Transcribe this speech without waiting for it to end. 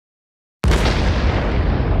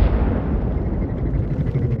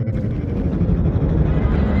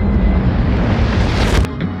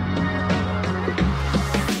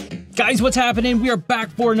Guys, what's happening? We are back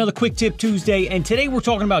for another Quick Tip Tuesday, and today we're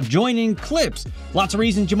talking about joining clips. Lots of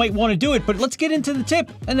reasons you might want to do it, but let's get into the tip,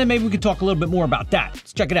 and then maybe we can talk a little bit more about that.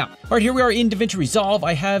 Let's check it out. All right, here we are in DaVinci Resolve.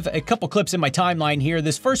 I have a couple clips in my timeline here.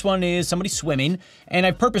 This first one is somebody swimming, and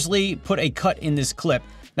I've purposely put a cut in this clip.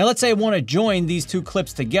 Now let's say I want to join these two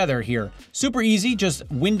clips together here. Super easy, just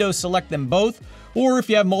Windows select them both. Or if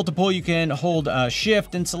you have multiple, you can hold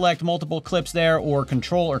Shift and select multiple clips there, or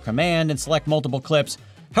Control or Command and select multiple clips.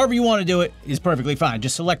 However you want to do it is perfectly fine.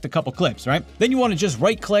 Just select a couple clips, right? Then you want to just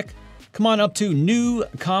right click, come on up to New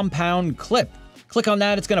Compound Clip. Click on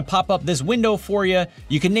that, it's going to pop up this window for you.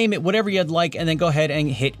 You can name it whatever you'd like and then go ahead and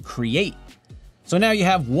hit Create. So now you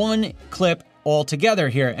have one clip all together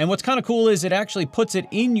here. And what's kind of cool is it actually puts it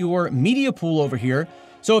in your media pool over here.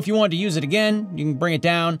 So if you wanted to use it again, you can bring it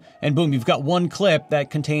down and boom, you've got one clip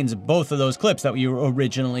that contains both of those clips that you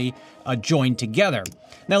originally joined together.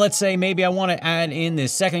 Now let's say maybe I want to add in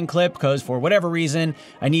this second clip because for whatever reason,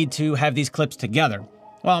 I need to have these clips together.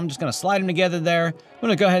 Well, I'm just going to slide them together there. I'm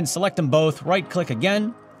going to go ahead and select them both, right click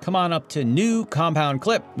again, come on up to New Compound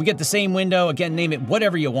Clip. We get the same window, again, name it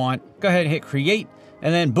whatever you want. Go ahead and hit Create.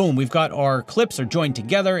 And then boom, we've got our clips are joined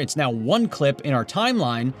together. It's now one clip in our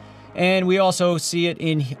timeline. And we also see it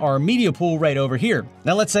in our media pool right over here.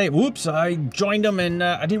 Now let's say, whoops, I joined them and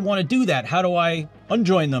I didn't want to do that. How do I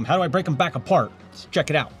unjoin them? How do I break them back apart? Let's check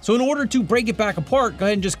it out. So in order to break it back apart, go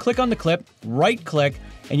ahead and just click on the clip, right click,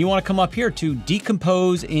 and you want to come up here to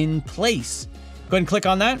Decompose in Place. Go ahead and click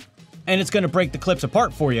on that, and it's going to break the clips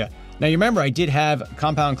apart for you. Now you remember I did have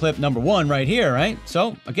compound clip number 1 right here, right?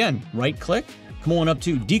 So again, right click, come on up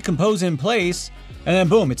to Decompose in Place, and then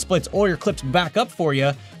boom, it splits all your clips back up for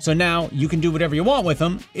you. So now you can do whatever you want with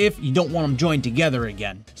them if you don't want them joined together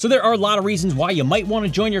again. So there are a lot of reasons why you might want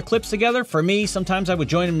to join your clips together. For me, sometimes I would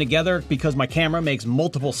join them together because my camera makes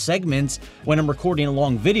multiple segments when I'm recording a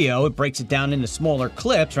long video. It breaks it down into smaller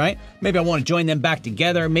clips, right? Maybe I want to join them back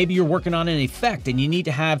together. Maybe you're working on an effect and you need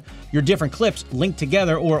to have your different clips linked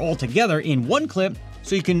together or all together in one clip,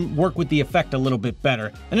 so you can work with the effect a little bit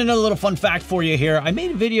better. And another little fun fact for you here, I made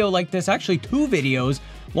a video like this, actually 2 videos,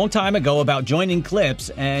 a long time ago about joining clips,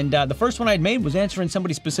 and the first one I'd made was answering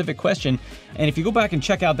somebody's specific question, and if you go back and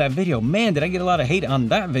check out that video, man, did I get a lot of hate on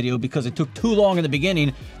that video because it took too long in the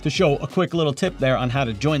beginning to show a quick little tip there on how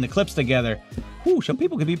to join the clips together. Whew, some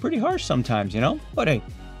people can be pretty harsh sometimes, you know? But hey,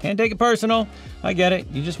 can't take it personal. I get it.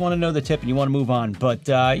 You just want to know the tip and you want to move on. But,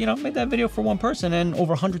 you know, made that video for one person and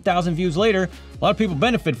over 100,000 views later, a lot of people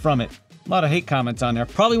benefit from it. A lot of hate comments on there.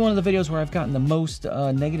 Probably one of the videos where I've gotten the most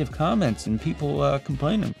negative comments and people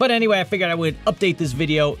complaining. But anyway, I figured I would update this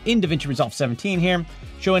video in DaVinci Resolve 17 here,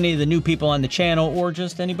 show any of the new people on the channel or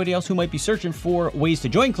just anybody else who might be searching for ways to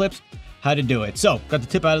join clips, how to do it. So, got the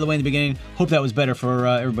tip out of the way in the beginning. Hope that was better for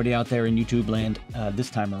everybody out there in YouTube land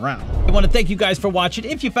this time around. I want to thank you guys for watching.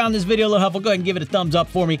 If you found this video a little helpful, go ahead and give it a thumbs up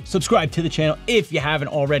for me. Subscribe to the channel if you haven't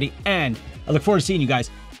already. And I look forward to seeing you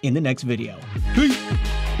guys in the next video. Peace!